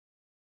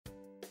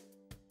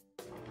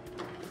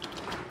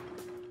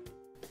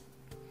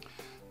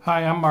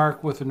Hi, I'm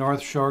Mark with the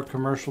North Shore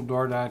Commercial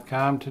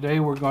Door.com. Today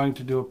we're going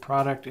to do a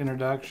product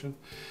introduction.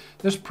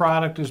 This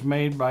product is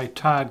made by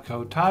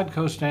TODCO.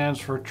 TODCO stands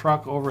for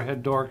Truck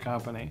Overhead Door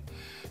Company.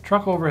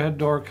 Truck Overhead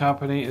Door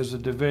Company is a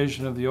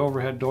division of the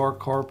Overhead Door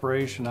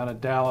Corporation out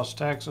of Dallas,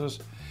 Texas.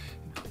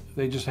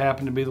 They just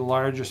happen to be the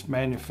largest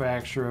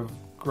manufacturer of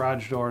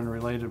garage door and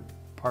related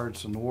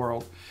parts in the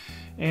world.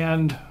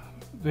 And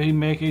they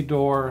make a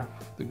door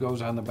that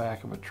goes on the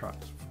back of a truck.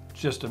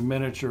 It's just a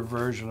miniature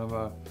version of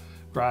a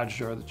garage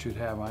door that you'd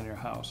have on your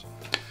house.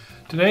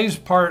 Today's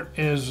part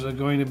is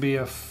going to be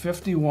a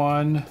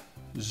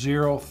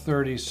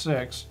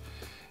 51036,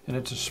 and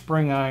it's a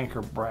spring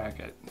anchor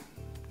bracket.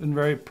 Isn't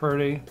very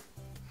pretty,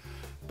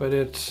 but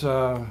it's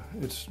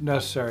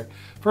necessary.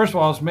 First of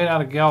all, it's made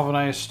out of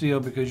galvanized steel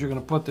because you're going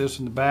to put this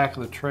in the back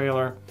of the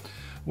trailer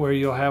where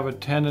you'll have a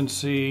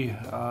tendency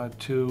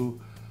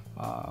to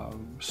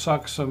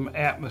suck some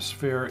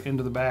atmosphere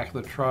into the back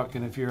of the truck,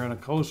 and if you're in a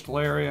coastal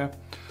area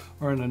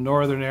or in a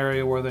northern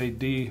area where they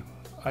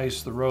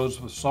de-ice the roads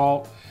with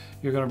salt,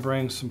 you're going to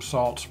bring some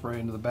salt spray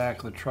into the back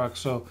of the truck.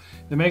 So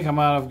they make them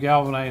out of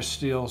galvanized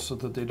steel so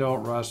that they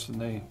don't rust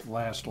and they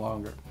last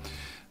longer.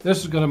 This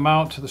is going to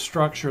mount to the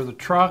structure of the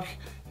truck,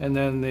 and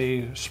then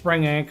the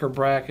spring anchor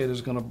bracket is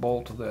going to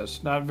bolt to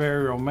this. Not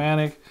very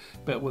romantic,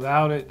 but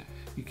without it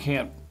you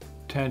can't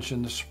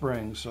tension the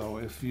spring. So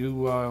if you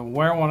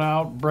wear one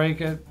out, break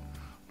it,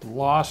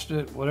 lost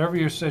it, whatever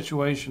your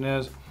situation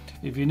is,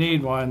 if you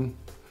need one,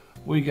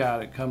 we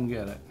got it. Come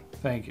get it.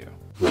 Thank you.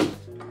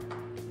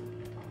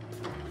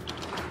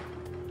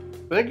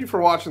 Thank you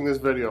for watching this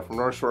video from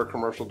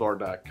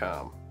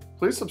NorthShoreCommercialDoor.com.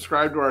 Please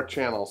subscribe to our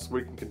channel so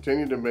we can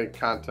continue to make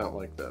content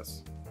like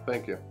this.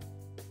 Thank you.